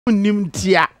nim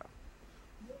tia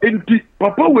enti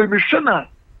papa we me hwena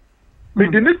me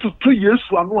de ne tutu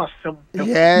Yesu anu asem.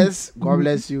 Yes, God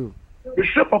bless you. Me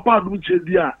hwe papa adu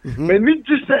chedi a me ni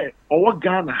ji say owo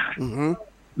Ghana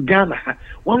Ghana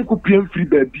one ko piem free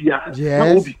babia na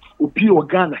obi o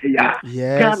Ghana ya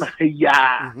Ghana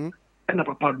ya na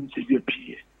papa adu chedi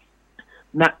pie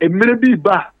na emere bi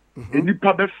ba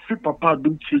enipa be fi papa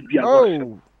adu chedi a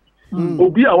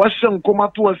obi a wa hye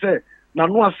nkoma to say na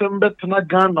no asem betena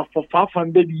Ghana for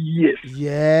 500 years.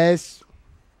 Yes.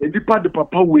 Enipa de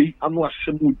papa we anu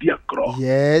asem odi akro.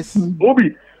 Yes.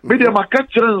 Obi me dey maka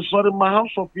kire sorry my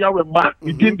house of Yahweh ma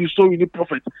begin the so in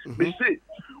prophet. Me say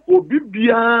obi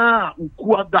bia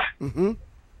ukuada.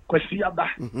 Kwesi ada.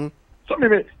 So me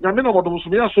nyame na bodom so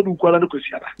me aso du ukuada ne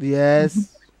kwesi ada.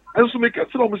 Yes. Enso me ka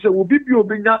tell me say obi bia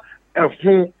obenya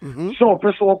ehun so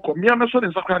person ko me am so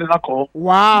den sakra de na ko.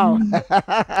 Wow.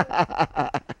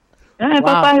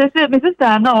 Papa say my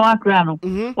sister no Accra no.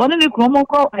 One ni kromo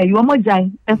ko you mo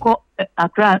jai eko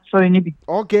Accra sorry ni bi.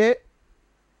 Okay.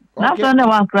 Na so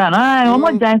na Accra na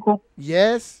mo jai ko.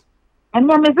 Yes. And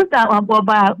my sister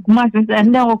oba my sister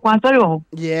and then ko sorry o.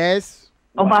 Yes.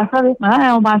 Oba sorry.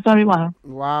 Oba sorry wa.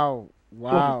 Wow.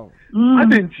 Wow.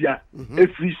 Adentia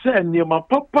if we say niema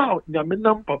papa nyame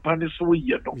nam papa ne so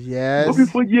ye no. Yes. Obi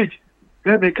for ye.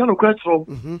 Me kan ko atro.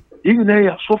 Yina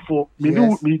ya sofo me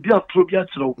di atro bi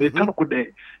atro me kan ko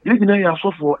de. Yina ya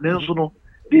sofo nenso no.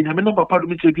 De nyame nam papa do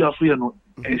me che bi aso ye no.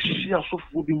 E hia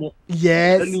sofo bi mo.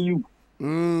 Yes. Telling you.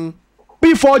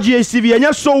 Before GSTV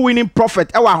and so winning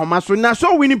prophet ewa homa so na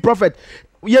so winning prophet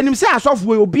yenim say asof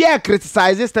we obi e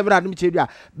criticize Stephen Adom chedua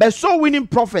but so winning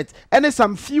prophet and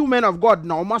some few men of God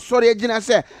na oma sorry agina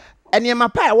say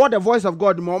eniema pa what the voice of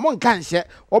God mo mo nka nhye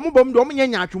omo bom de omo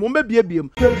nyanya atwo mo bebiebiem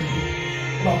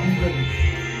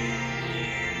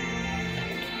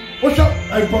what's up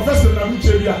Professor Adom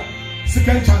chedua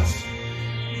second chance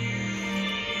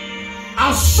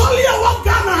asoli e wa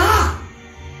Ghana ha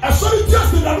asoli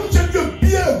just the Adom chedua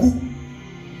biegu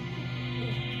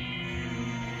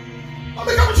I'm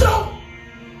coming to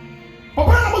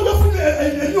Papa, I'm going to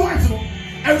new answer.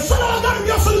 And so I'm going to be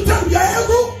a solitary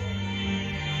Diego.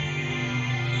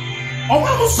 Oh,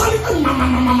 I'm solid, Mamma,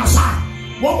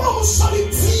 well, I'm solid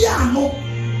Tiano,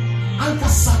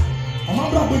 Ancasa, or my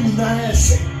brother,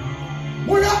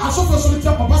 we are a sofa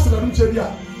solitary Papa, and Chedia.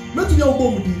 Let me go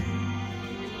home with you.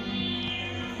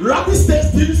 Rapid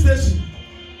TV station.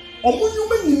 Oh, you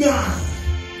mean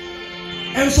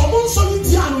and someone solid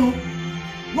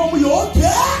no we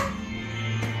okay.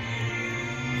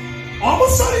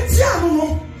 Almost sorry,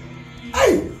 Tiano.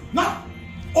 Hey, now,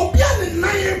 Obian and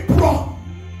Nine Pro.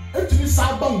 Actually,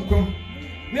 Sabankum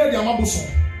near the Amabuson.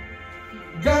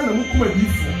 Ghana Mukuma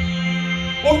before.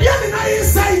 Obian and I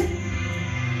say,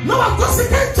 no, I've got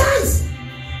second chance.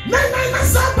 Nine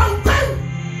Sabankum.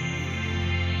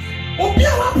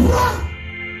 Obian Pro.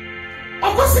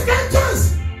 I've got second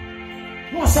chance.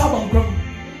 No Sabankum.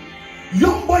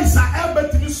 Young boys are able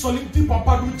to be solid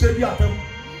papa do chebi atem.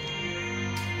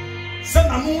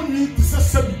 Send a no need to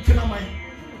say kina mai.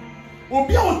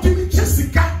 Obi a otimi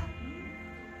Jessica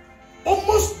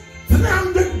almost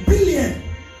 300 billion.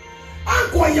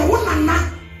 Anko ye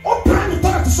wona o plan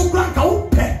to so grand ka o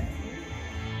pe.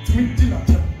 Timi dinner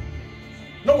tem.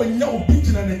 No when you obi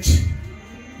gina na chi.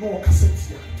 No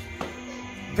cassette.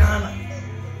 Ghana.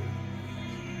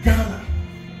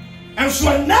 And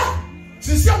so now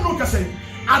since I'm not saying,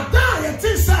 I die at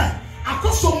this side, I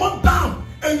cost so much down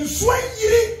and sway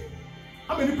ye.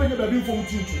 How many penny have been for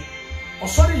you? Or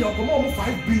sorry, you're come on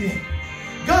 5 billion.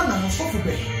 Ghana has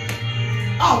suffered.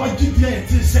 Ah, what did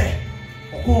you say?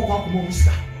 Or go back to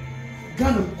Moscow.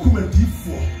 Ghana come and deep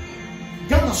for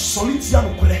Ghana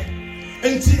solitiano correct.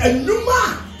 And no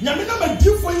man, Yamina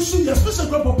deep for you, especially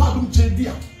for Papa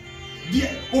Chedia. The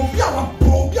Obia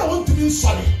Probia want to be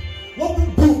sorry. What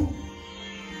will do?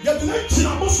 You do not see a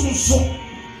Muslim so.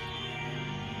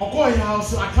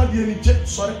 House, I can't be any jet,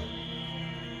 sorry.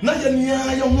 Now you're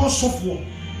near your more software.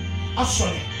 I'm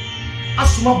sorry.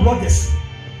 As my bloggers,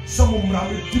 some of them are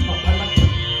deep up by that.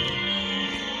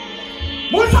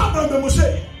 What happened,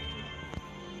 Moshe?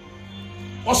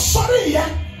 Oh, sorry, yeah.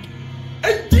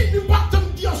 And didn't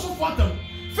bottom dear so for them.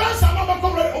 First, I'm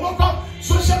overcome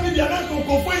social media, not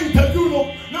go for interview,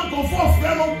 not go for a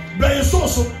friend, by a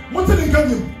source. What did they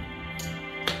come in?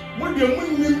 When you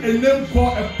name a name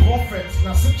called a prophet,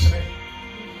 na section,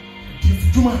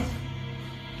 give Juma.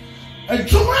 A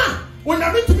Juma, when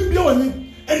I meet to be beyond,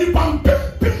 and the bump,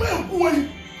 away,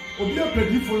 or be a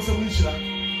pretty for some mission.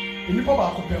 And the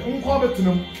Papa compare, call it to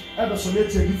them, and the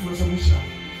solitary for some mission.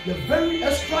 They're very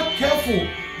extra careful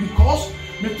because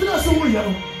the Tina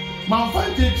Samuel, My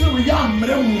fight we are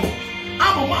mremo.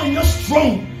 I'm a man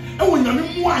strong. And when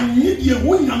you want you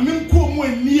when you mean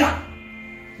come near.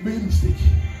 Be mistake.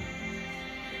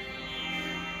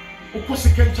 Oko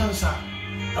second chance. I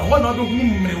want to do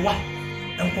mmewa.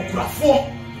 And kokura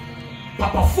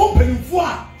Papa fo penifo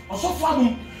a osofo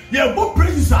adom ye go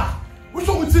praise a we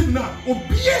so we team na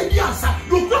obia bi asa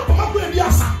do kura papa ko bi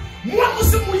asa mo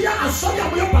amose mo ya asori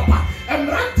aboye papa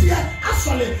emrante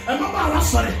asole emaba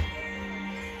asole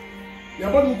ye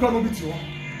bo mu kan obi ti ho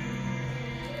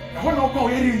e ho na ko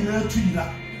ye ri nyina tu ira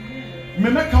me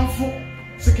kanfo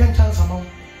second chance amount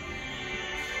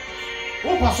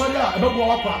o pasori a e be go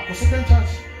wa kwa second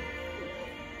chance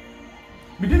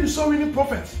we didn't saw any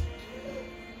prophet.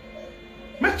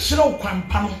 Make sure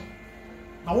kwampano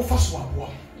na wo faso aboa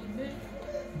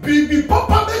bibi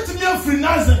papa betimi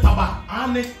afrinize taba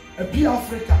ane ebi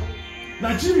Africa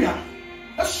Nigeria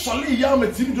esole ya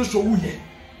matimi do so wuye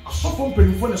asofo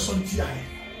mpenifo ne so ntia he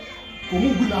ko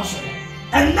mu gu na so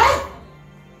and now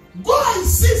go and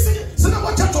see na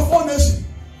what church of all nation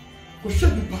ko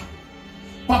hwe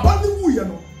papa ni wuye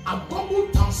no a double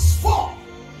times 4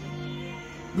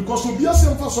 because obi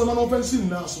asem fa so na no offensive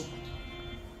na so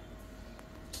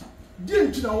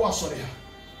Didn't know what sorry?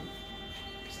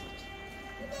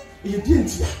 You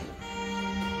didn't ya.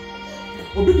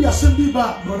 Obi assembly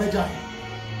ba brother Jai.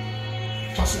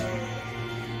 Fast.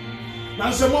 Now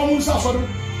say mom Musa sorry.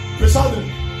 President.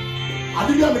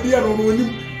 Adibia me dey no no nim.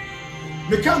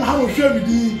 Me kan ha no hwe me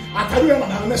di atari na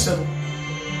na na se no.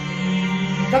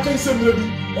 Ka chen se me bi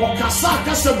o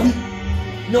kasa bi.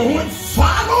 Ne ho fa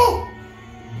no.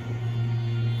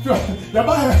 Ya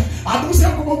ba adu se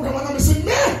ko mo na me se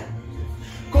me.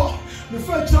 God, the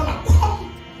first time I come,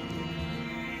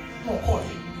 no call.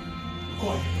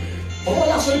 Oh,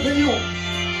 that's what you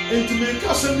and to make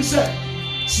us and we said,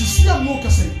 Sisia no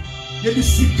Casay, yet the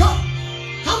Sika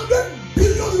 $100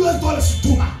 billion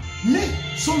to her. Nay,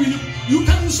 so you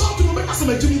can insult to make us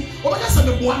a Jimmy, or I said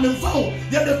the one and foul,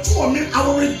 yet the two of men I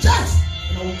will reject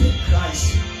and I will take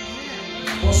Christ.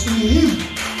 Because in him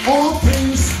all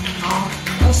things are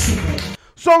possible.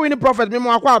 So, in the prophet,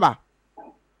 Memo Akwaba.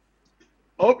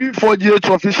 Obi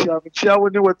 4GH official, chia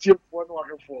when you were team for no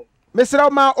for. Mr.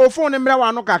 Oma, o phone and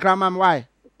Brano Kakram, why?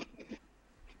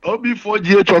 Obi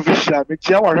 4GH official,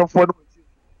 chia was for.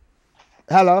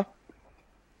 Hello.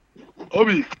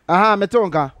 Obi. Aha,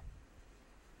 Metonka.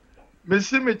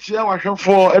 Missy chia was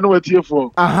for and what here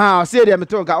for. Aha, say there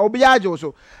Metonka, Obiajo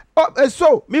so. Oh,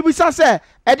 so maybe say,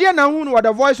 I didn't know what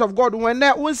the voice of God when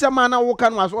that once a man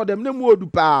wokan was or them no more do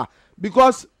pa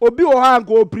because Obi Ohan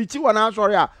go preach one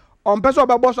answer. On person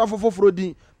about boss of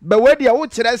Frodi, but where the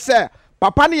old say,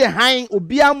 Papa ni hang,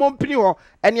 Obia Mompino,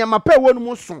 and Yamape one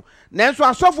muson. Nanso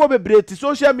I saw for the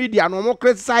social media no more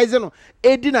criticizing,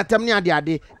 aiding a temnia the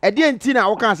day, a dear Tina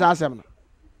Okan's assembly.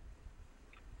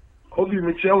 Obi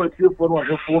Michel with you for one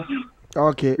for.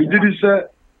 Okay. He did say,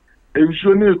 if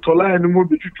you need to lie and move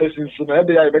between persons, so that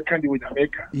I can't do with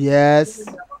America. Yes.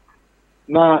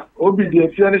 Now, Obi, the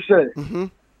fiancé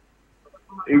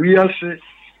say, we are say,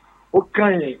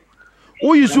 okay.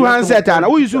 Who you su handset ana?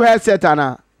 Who you su headset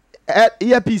ana?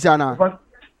 Earpiece ana?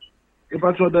 If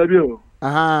I saw that bill.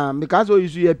 Aha, because who you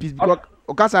su earpiece because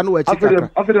okasa no we check.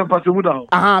 After them pass mu da.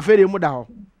 Aha, after mu da ho.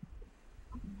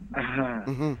 Aha.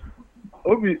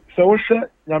 Obi, so wo hwe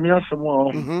nyame asem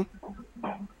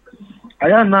a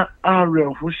aya na are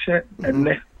ho hwe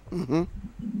enne.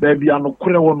 Baby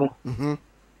anokore wo no.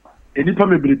 Enipa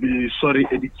mebrebe sorry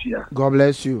editia. God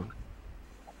bless you.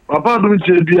 Papa dum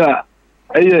che bia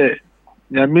eye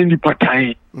nyame ni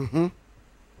pakai.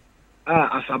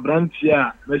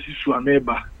 Asabrantia mesi su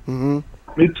ameba.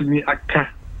 Metumi aka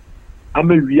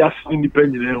ama wias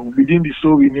independent within the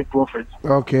soul winning prophet.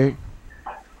 Okay.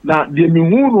 Na de mi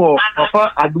hu no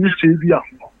papa adum che bia.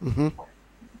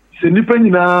 Se nipa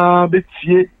nyina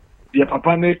betie de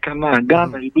papa ne kana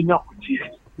Ghana ebenya kutie.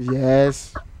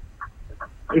 Yes.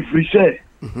 If we say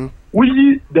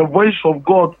we the voice of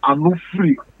God are no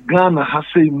free Ghana has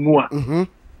say more.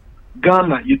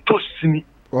 Ghana you tossini.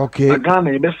 Okay.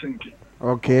 Ghana ebesinki.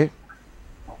 Okay.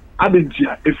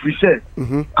 Abentia if we say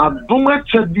adoma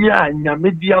chedia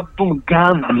nyame dia dum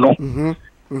Ghana no.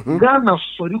 Ghana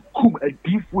sorry kum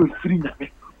adifu free nyame.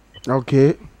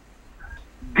 Okay.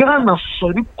 Ghana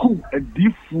sorry kum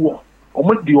adifu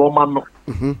omo di oma no.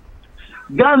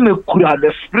 Ghana kura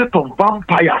the spirit of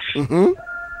vampires.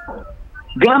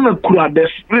 Ghana kura the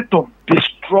spirit of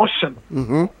destruction.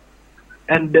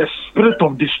 And the spirit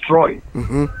of destroy.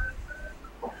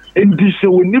 And this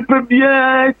when nipa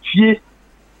bia tie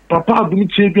papa adum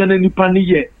tie bia na nipa ne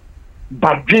ye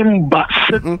badwemba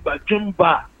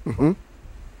badwemba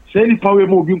say ni power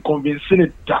mo bi convincing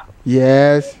it da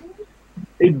yes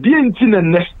e di enti na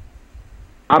ne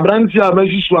abranti a ba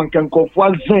hyisu ankan kofo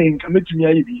azen ka metumi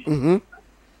ayi bi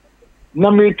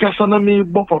na me kasa na me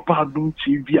bo papa Adom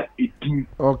TV a edin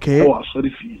okay o asori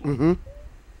fi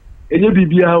enye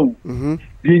bibia o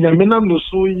bi nyame nam no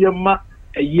so yema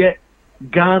eye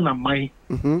Ghana mai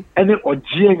ene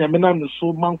oje nyame nam no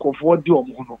so mankofo di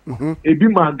omo no ebi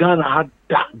ma Ghana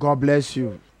hada. God bless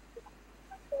you.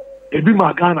 Ebi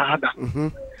ma Ghana hada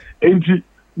enti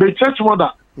the church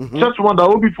mother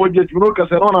obi for jet you know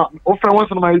kase na o friend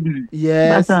once na my busy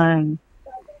yes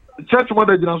church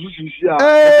mother jina so sisi a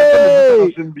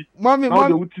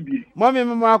mommy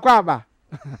mama akwa aba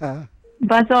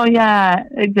but ya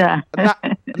eja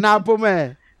na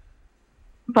pome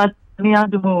but mi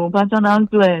Adom but na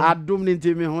nto e Adom ni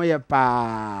ntimi ho ye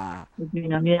pa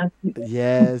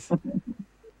yes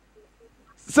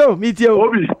so meet you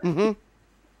obi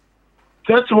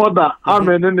church mother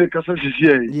amen ne kasa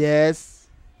sisi yes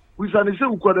we say se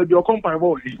ukwada bi okompai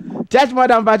bo he church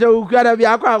mother mbaje ukwada bi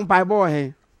akwa mpai bo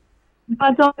he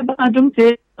but Adom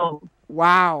say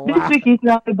wow this week is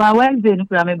by Wednesday no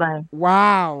kura me by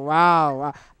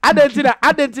wow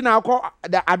adentina akọ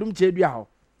Adom chedua ho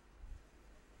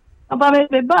aba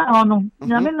me ba ono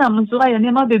nyame nam so aye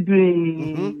ne ma bebre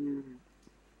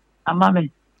amame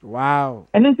wow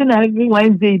anything every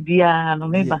Wednesday dia no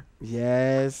me ba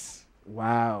yes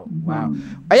wow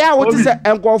aya what is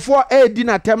enkofo edi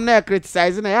na tem na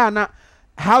criticize na ya na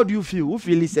how do you feel who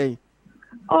feel saying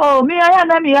oh me aya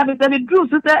na me ya be true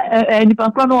so say ni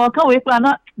pa no ka we pa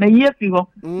na me ye fi ho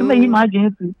me yi ma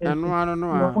gen fi no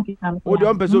o de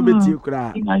on person beti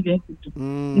kura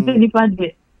ni pa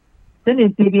de then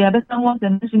it be a better one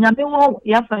than nyame wo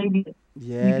ya fa bi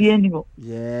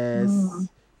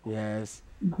yes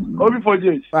obi for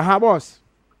jet boss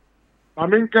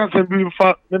amen kan se bi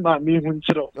fa me ma me hu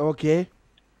nchiro okay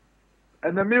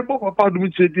and na me bo papa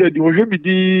Adom TV di o hwe mi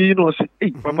di no se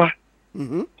papa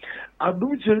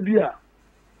Adom TV a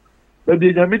ba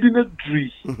de nyame di na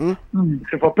dri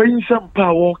se papa yin sam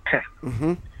pa wo ka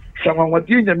sama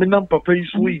wadi nyame nam papa yi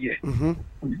so ye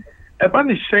e ba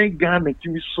ni shen Ghana ti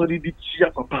mi sori di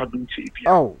tia papa Adom TV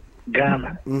oh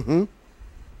Ghana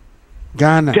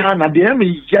Ghana de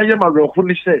me ya ma roko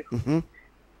ni se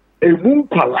emu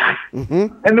kwala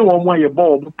ene wo mo aye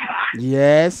bo mo pa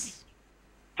yes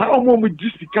ta o mo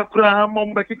disika kura mo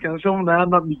be keke nsem na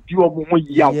na mi di o mo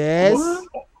ya yes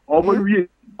o mo wie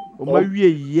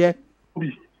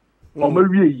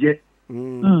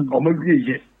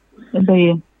ye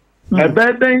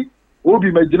ebeden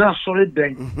obi magina sori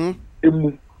den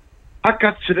emu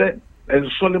aka kire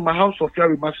ensole ma house of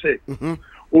yari ma say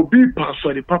obi pa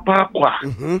sori papa kwa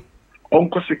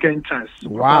onko second chance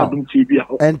wow Adom TV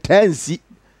aho intense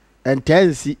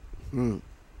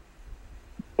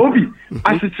obi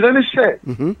asitire ne share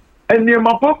ene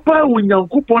ma papa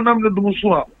wonyankopon nam ne dum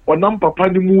so a onam papa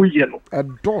ne mu ye no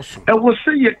edoso e wo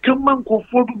se ye kama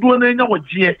nkofo dodo na nya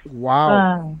woje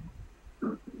wow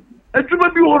etuma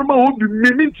bi horma obi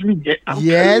memintimi ye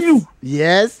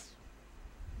yes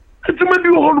etuma bi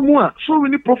hormu a so we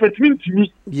ni prophet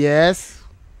mintimi yes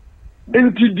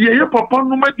enti die ye papa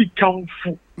no ma di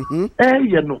countful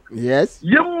ye no yes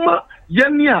yemma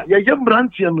yenia ye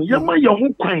yemrantie no yemma ye ho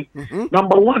kwan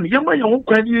number 1 yemma ye ho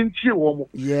kwan ye ntie wo mo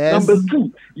yes number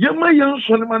 2 yemma ye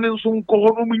nso ne mane nso nko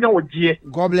ho no munya woje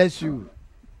God bless you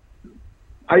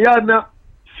ayana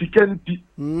sikanti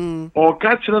o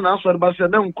ka kire na asori ba se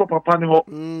na nko papa ne ho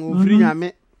ofri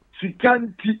nyame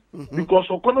sikanti because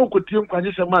okono okotie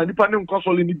nkwanye se ma nipa ne nko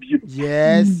sole ni bie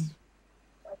yes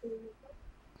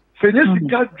fenye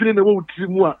sika dwene na wo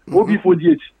trimu a obi for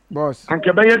DH boss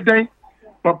anke be ye den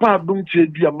papa Adom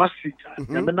chedua message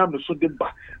ya me na me so de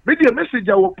ba me de message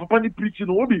a wo papa ni preach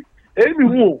no obi emi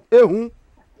hu ehu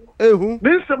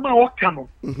me se ma wo ka no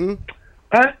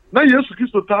na Yesu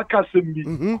Kristo ta ka sembi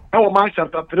e wo ma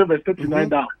chapter 3 verse 39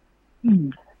 down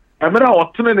amera o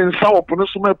tene ne nsa wo pono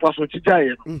so ma paso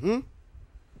chijaye no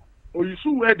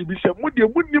oyisu word bi se mo de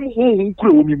munnim ho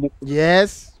kura wo mi mu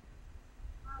yes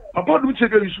papa Adom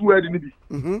chega yisu word ni bi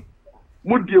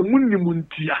mo de munnim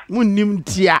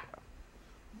ntia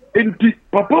enti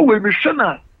papa we me hwe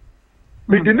na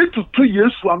me de ne tutu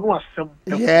Yesu anu asem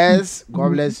yes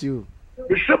God bless you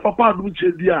me hwe papa Adom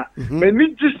chedua me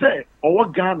ni ji se owo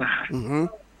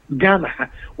Ghana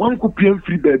wan ko piem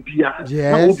free babia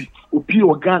na obi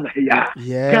o Ghana ya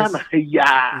Ghana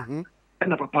ya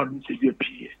na papa Adom chedua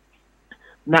pie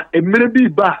na emere bi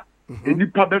ba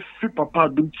enipa be fi papa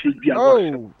Adom chedua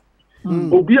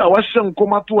obi a wa hye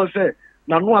nkomato se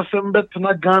na no asem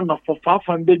betena Ghana for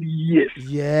 500 years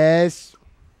yes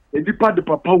edipa de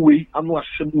papa we anu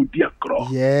asem odi akro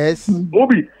yes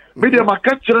obi me dey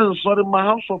maka kire nsori ma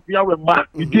house of Yahweh ma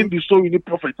begin the so in the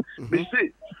prophet me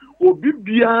say obi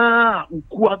bia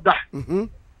ukuada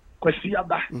kwasi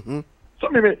ada so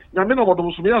me nyame no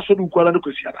bodo so me aso do ukuada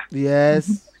kwasi ada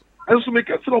yes enso me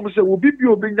ka kire mo say obi bia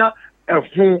obenya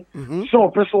efun so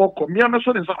person ko me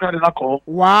ameso den sakra den akọ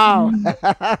wow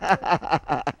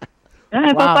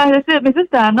papa say my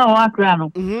sister na o akra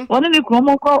no woni ni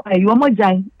kromo ko ayo mo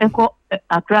jan eko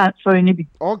akra sorry ni bi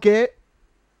okay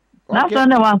na so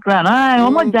na wa akra na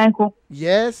o mo jan ko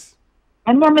yes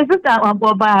and my sister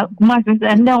oba kuma sister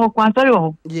and then o kwa sorry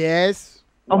o yes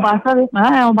oba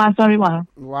sorry wa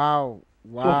wow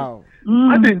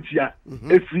adentia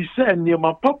efri say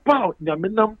niema papa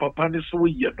nyamenam papa ni so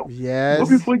ye no yes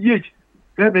obi fo ye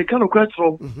me kan okra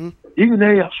tro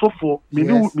yina ya sofo me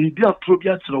di atro bi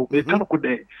atro me kan ko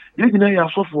de yina ya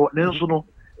sofo na nso no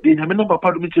de nyamenam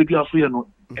papa do me che bi aso ye no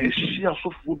ehyi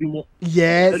asofo bi mo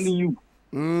yes telling you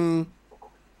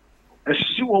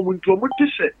ehyi wo mo ntro mo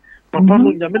tise papa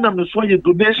no nyamenam no so ye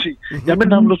donation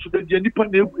nyamenam no so de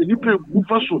nipa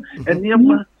gufa so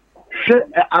eniema she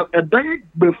a dan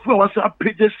befu was a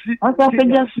pejesi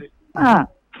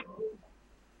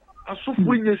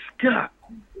asofo nye ska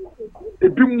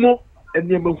ebimo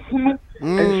eniema hunu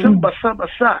ensem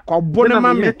basa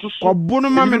kwabone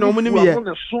mame no mo ni me ye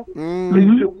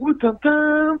wu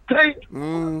tantan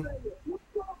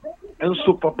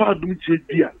enso papa dum che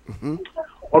dia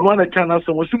ono na kana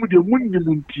so mo simu de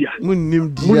munnim dia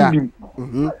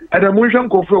ada mo hwan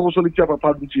ko fo mo so litia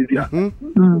papa dum che dia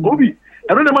obi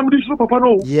ero na mamdi so papa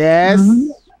no yes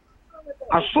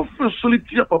asofo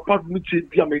solitia papa dum che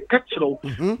dia me ka kiro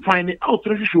find out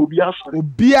treasure obi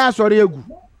asore egu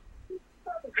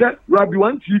Rabbi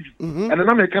 1 TV and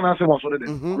na me kana say was already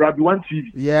Rabbi 1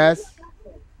 TV yes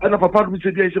and papa dum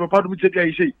che dia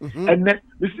ise and na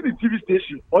me see the TV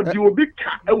station or the obi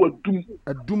ka e wa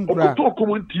dum kra to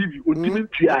common TV odimi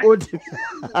tua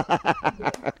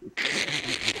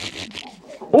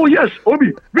oh yes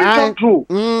obi we control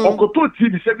okoto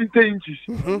TV 70 inches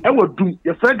e wa dum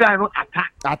your friend guy no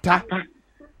ata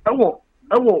e wo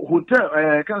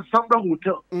hotel kan Sambra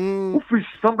hotel office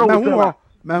Sambra hotel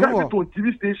to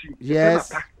TV station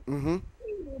yes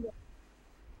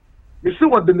you see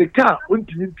what the car on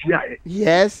TV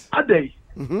yes adai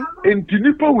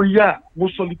enti pa we ya mo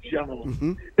solitia no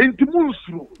enti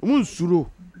munsuro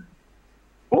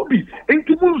obi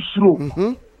enti munsuro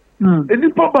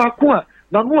enipa ba ko a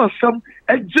na no asam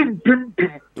agim pimpim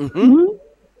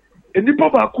enipa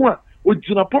ba ko a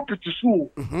ogina pocket so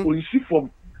o nsi form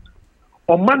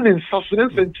o man nsasure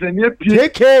sentrenie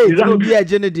pie obi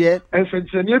agene de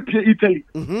sentrenie pie Italy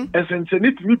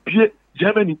sentrenie timi pie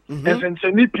Germany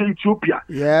sentrenie pie Ethiopia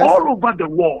all over the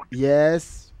world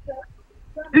yes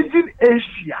even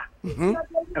Asia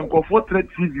and go for threat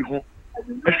TV ho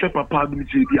e hwe papa dum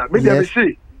che bia me dey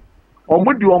say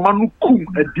omodi omanu kum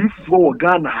adifo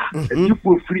Ghana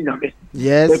adifo free nyame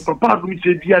yes papa dum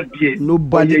che bia de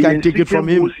nobody can take it from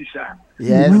him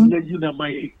yes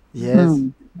yes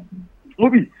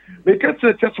obi me catch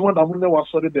one that mun was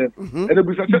sorry there and the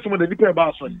bisa catch one the nipa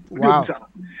ba sorry wow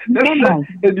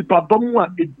and the pardon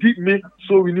one e did me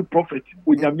so we need prophet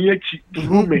onyame achi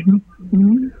through me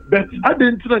but I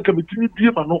didn't think I betimi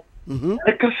bie ma no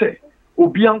e ka say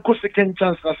obi anko second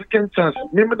chance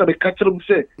me me na be catch them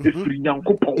say efiri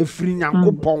nyankopon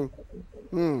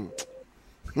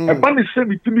e ba me say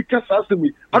betimi ka sa say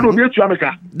me ado obi atu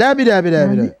ameka dabi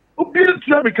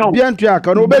obi antu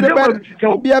aka no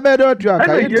obi abedo atu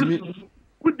aka yetimi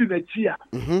kudi na chia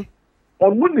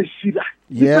onu na shira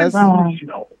yes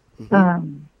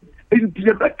enti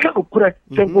ya beka no kure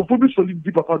senkofo bi solid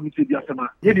di papa mi te di atema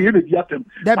ye de di atem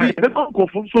dabi e be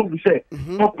confirm so we say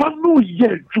papa no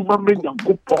ye juma me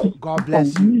nyankopon God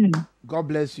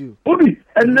bless you obi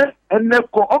ene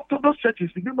ko October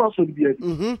churches bi ma so bi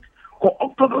ko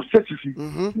October churches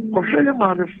ko fele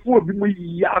ma me fo bi mo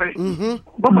yare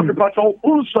baba de pata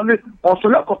o sole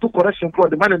ko to correction for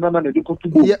the man na de ko to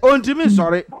go ye ontimi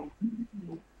sorry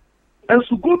and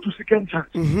so go to second chance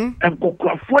and go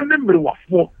for ne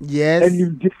mrewafo yes and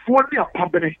in the for ne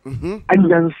apabere and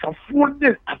yansa for ne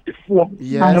at the for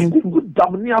and go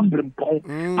damni abrempon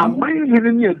amai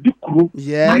hene ne adikuro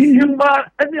yes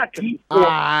himba ani akiri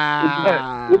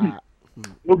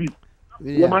obi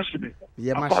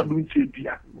papa dum che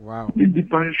bia wow di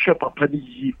pan she papa di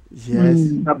yi yes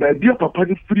na ba bia papa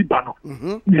di free ba no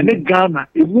ene Ghana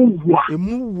emu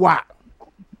wa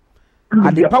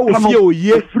adepa wo fie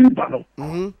oye free ba no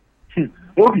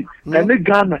obi ene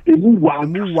Ghana emu wa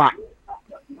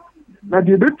na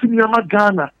de betumi ama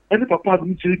Ghana any papa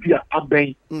dum chebi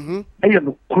aben eye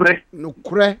no kure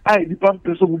ai di pam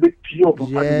peso bu betie o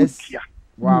papa dum tia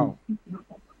wow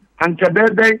anka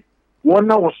bebe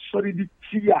wona was sorry di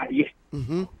tia ye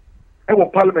e wo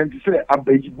parliament say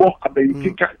abeyi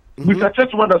kika we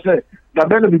such one that say that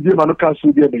ben be dey man can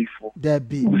so dey before there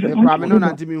be kwame no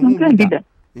nanti me hu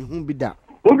bi da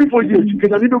obi for years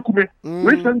kenya ni dokume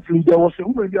recently there was a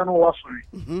woman bi no was sorry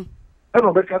e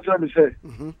no be catch me say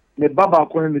me baba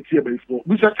ko ne tie before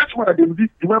we such one that dem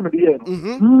di man me dey no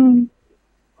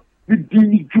we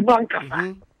di juman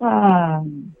kasa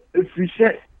if we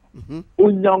say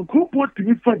onyankopɔ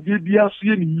timi fa die bia so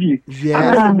ye ni yie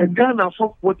ana Ghana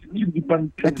so what you di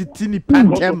ban etiti ni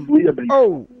pantem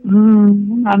oh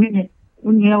amine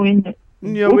unia wenye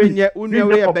bia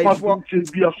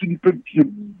so ni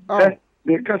pempiem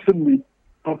me ka se mi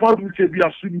papa du che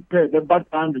bia so ni pe the bad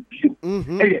and the bio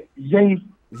yen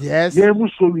yes ye mu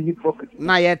so we prophet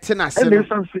na ye tena se and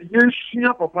some say ye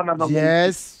sua papa na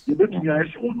yes ye betu ya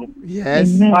se wono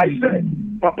yes I say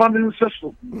papa ni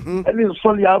so and in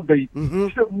soli abai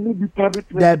say mu bi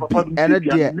private papa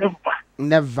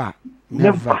never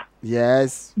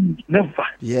yes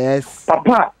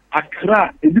papa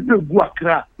Accra edipe gu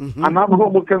Accra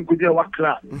anabo mo kan ko dia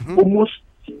Accra almost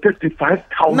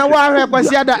 35,000 na wa hwe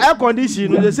kwasi ada air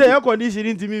condition no say air condition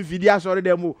ntimi mfidi asore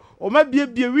dem o ma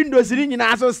bie windows ni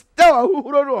nyina so still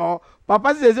ahuro no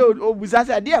papa say obusa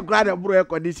say dey kra na bro air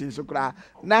condition so kra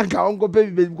na nka onko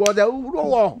pe bi because ahuro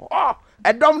wo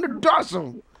Adom no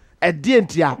doso e die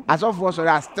ntia asofo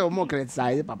so still mo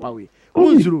criticize papa we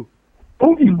unzuru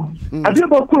ade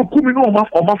ba ko kumi no o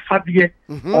ma fadie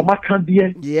o ma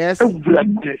kandie yes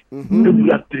ewurade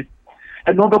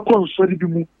and no go sorry bi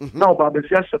mu na ba be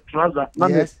sia trouser na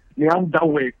ne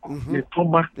underwear ne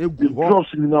toma the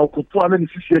cross ni na okopo ana ni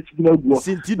sisi achi na guo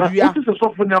na o ti se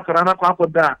so fo ni akara na kwa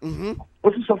akoda o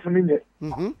ti so fo ni ne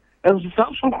and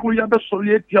so ko ya be so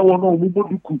ye tia wo no mu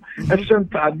boduku e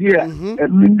senta ade e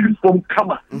big from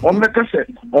kama o meka se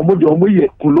o mo de o mo ye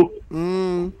kolo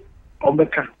o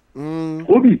meka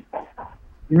obi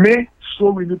me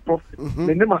so we need profit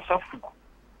me ne masafu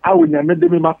awo nyame de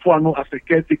me mafo ano as a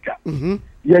caretaker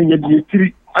yen ye di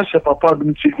tiri ashe papa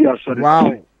dum chibi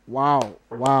asore wow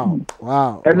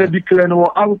and the declare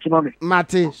no out to me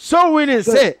mate so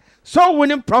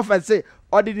winning prophet say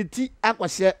or did it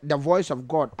akwase the voice of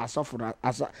God as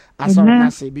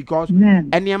say because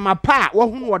and my pa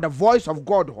wo the voice of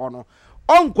God hono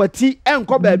onkwati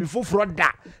enko ba bi foforo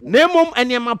da na emom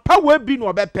enema pa we bi no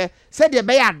obepe se de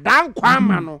be ya dan kwa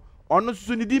ama no ono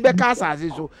susu ni di be ka asase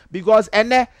so because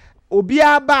ene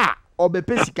obia ba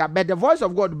obepe sika be the voice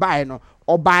of God by no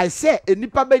obai se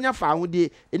enipa benya fa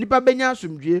ahode enipa benya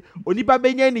asumdwe onipa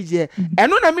benya anije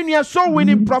eno na menua so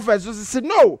winning prophets so say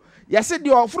no yes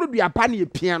de ofuru dua pa na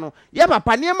epia no ye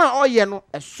papa ne ma oye no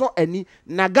eso ani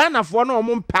na Ghana fo no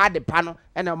omom pa de pa no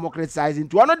ena mo criticizing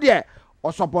to ono de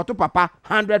or support papa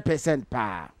 100%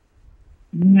 pa.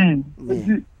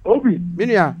 Obi,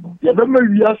 Minia. Yeah,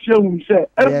 we are saying say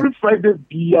every Friday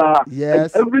bia,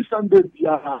 yes, every Sunday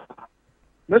bia.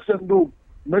 Listen, no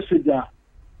message. Yeah,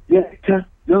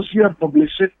 just here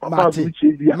publish it. Papa,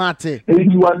 Mate.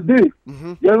 And one day,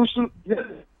 yes.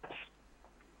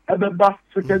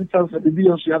 Second chance at the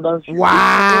Beyonce.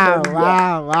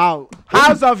 Wow.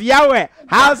 House of Yahweh.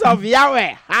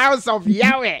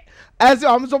 As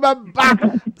I'm so back,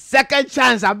 second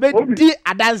chance. I bet the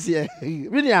dance here.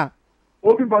 Minia.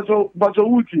 Obi bajo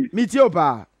wuti.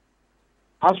 Mitiopa.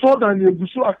 I saw that you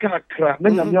busu akakra.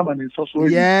 Nanya miyama ni so.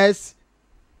 Yes.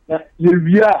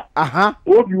 Yewia.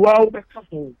 Obi wa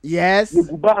obekafo. Yes.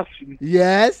 Yebubasi.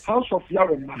 Yes. House of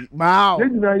Yahweh. Wow.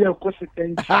 Yenya ye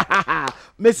consequence.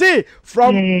 Me see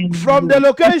from the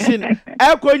location.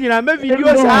 I ko nyina me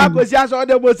videos ha ko si aso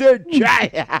de bo say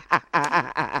try.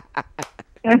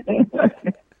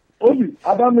 Obi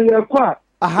Adam ye kwa.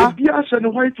 Bi a se no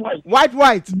white.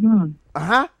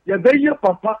 Your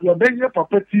papa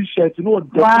t-shirt, no.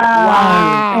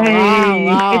 Wow.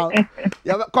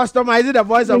 You're customizing the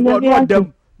voice of God.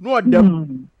 No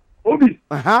them. Obi.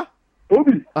 Obi.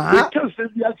 You can't say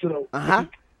the actual.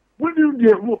 When you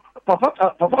do papa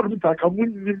don't talk.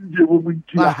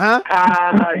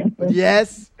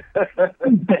 Yes.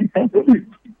 Obi.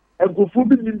 I go for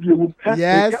the Indian.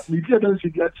 Yes. Me don't see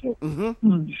the actual.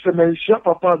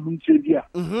 Papa don't say dia.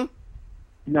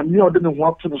 Na me odin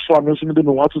want to so am so me dey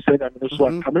want to say that me so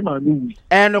am ma me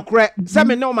and correct say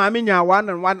me no ma me nya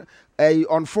one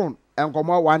on phone and come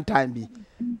one time bi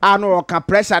ano ka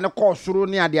pressure ne call suru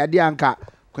ne ade anka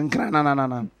kwankran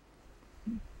na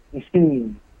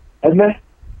ene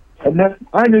And then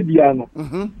I need the ano.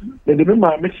 The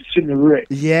member message in the red.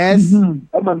 Yes. I'm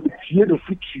on the fear of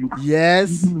you.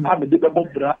 Yes. I'm a double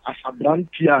bra as a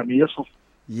brand piano. Yes.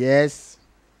 Yes.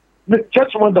 The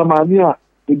church one the mania,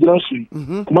 the grocery.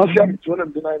 Commercial is one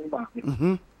of the 9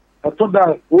 months. I thought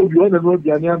that all the other road,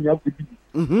 the ania,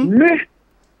 me.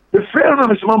 The fair on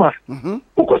his mama. Who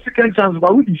was second chance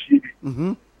about who is she?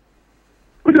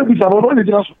 We don't be about one of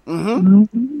the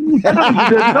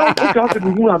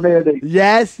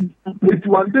yes. It's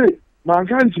one day, man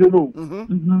can't you know.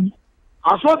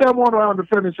 I saw them one around the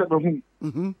fence and said,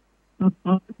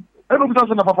 I don't know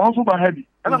if I'm also heavy.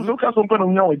 And I'm looking at some kind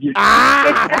of young again.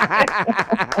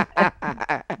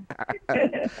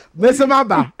 Mr.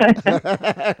 Mamba.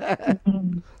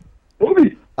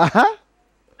 Obi.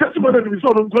 That's what we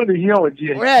saw them going to hear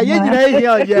again. Well,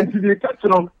 yeah. They catch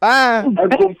them.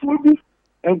 And conformity.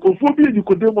 And conformity, you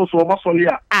could demo so much.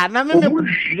 Now,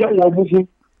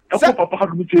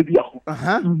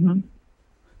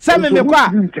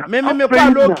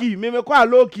 me kwa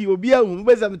loki obi ahun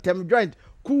bezam tem joint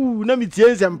ku na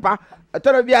mitie nsempa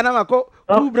atoro bia na mako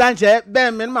ku branch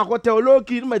ben me na mako te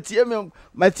loki na matie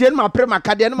ma pre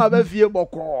makade na ma ba fie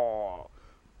boko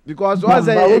because was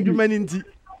a edumani nti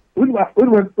Uni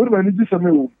ni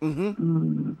jisame o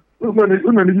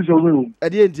uni ni jisame o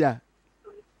ade ntia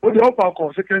o de opa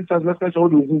ko second chance let's say o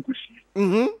de ohun kushi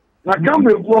na kam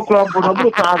me go akura for na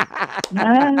bro ta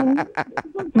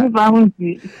Me ba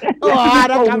hunti. oh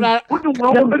ara kamera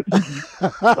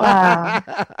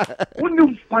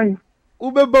uni fine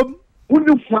ubebom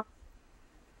uni fine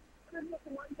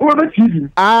o na TV You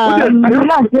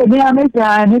like me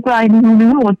amesa ni kwa ni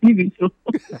no TV so.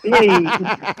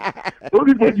 o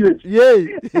bi budget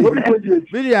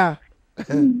Bidia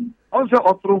on say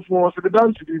otro for the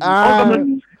dance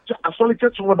I saw the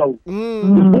church mother. The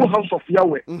whole house of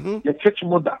Yahweh. The church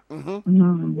mother.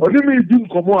 What do you mean you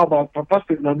come about Papa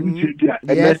said na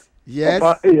yes.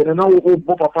 Papa and now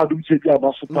Papa do say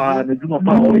about super and do not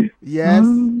power. Yes.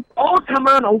 All come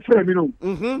on our friend, you know.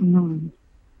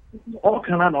 All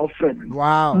come on our friend.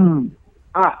 Wow.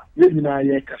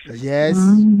 Yes.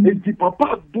 And the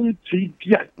Papa don't say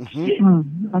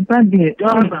Papa de.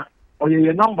 Ghana or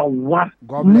your number 1.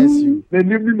 God bless you. The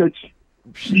name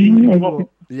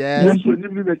yes. Then you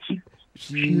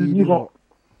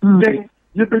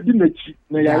begin the cheat.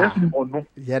 Yes or no?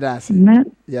 Yeah, that's it.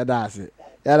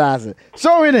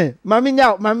 So in Mami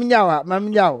nyao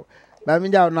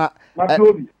na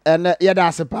and yeah,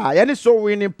 that's a pa. Any so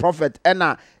winning prophet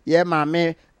and yeah,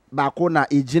 mame bakona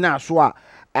ejina so a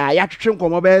ya twetwe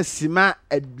nkomo be sima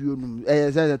aduonum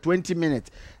 20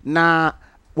 minutes na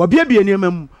wabiabie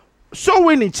niamam so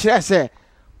winning kire say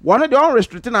one of the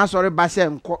unrestricted na sorry ba say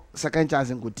nko second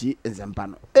chance nkotie nzempa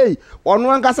no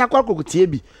ono ankasa kwa kokotie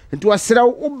bi nti wasere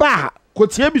wo ba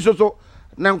kotie bi so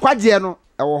na nkwaje no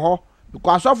ewo ho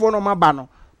because asofo no maba no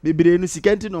bebere no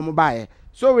sikanti no mo baaye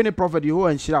so we ni prophet you ho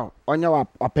anhira onya wa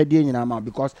apedie nyina ma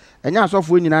because enya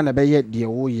asofo nyina na be ye de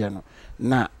wo ye no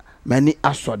na mani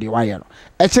asode wa ye no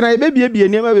ekira ebebie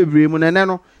niam bebere mu nene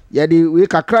no ye de we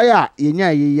kakra ya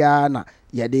yenya ye ya na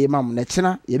ye de mam na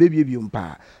ekira ye bebie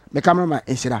mpa me cameraman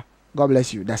enhira. God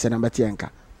bless you. That's the number 10.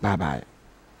 Bye bye.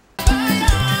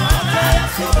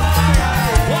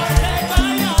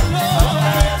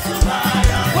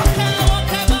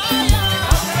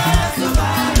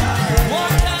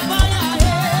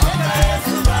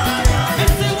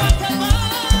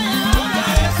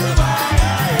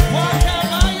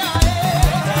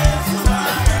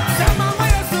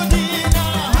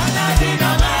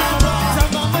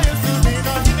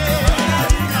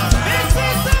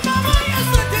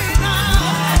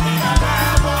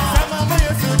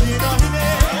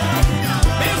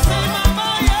 Besa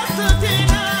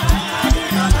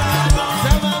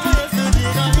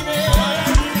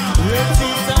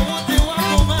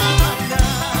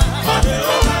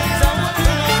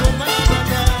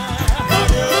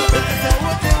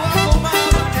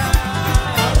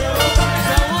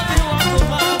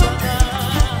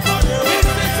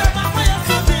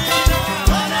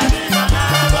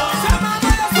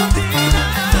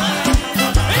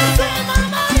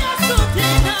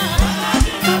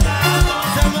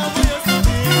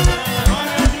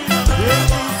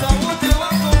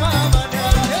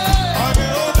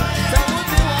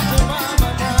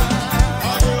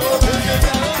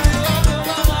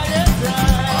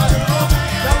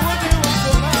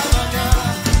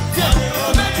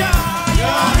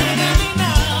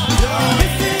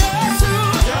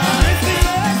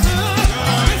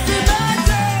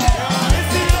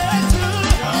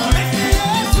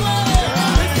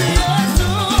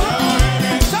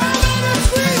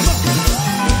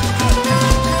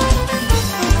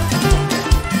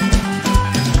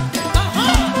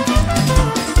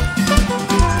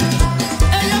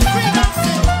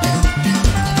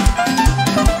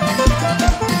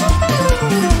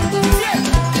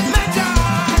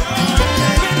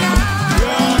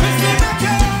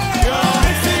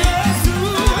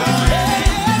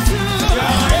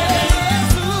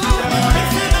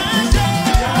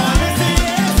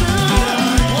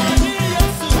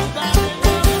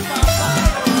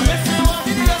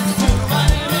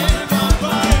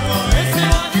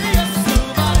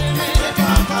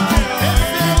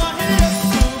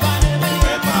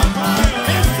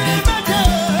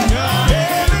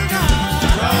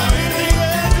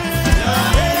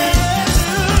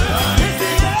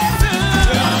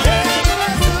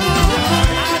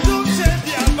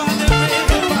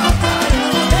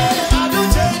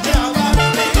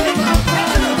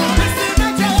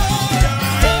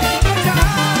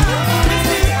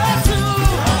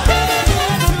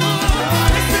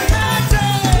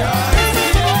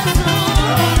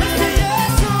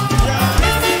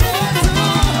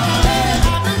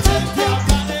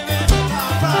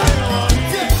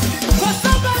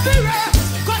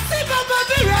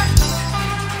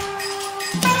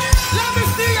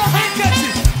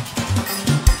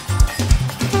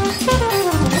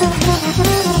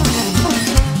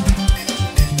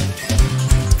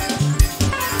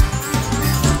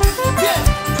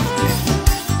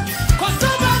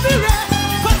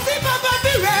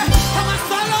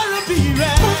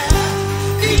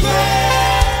be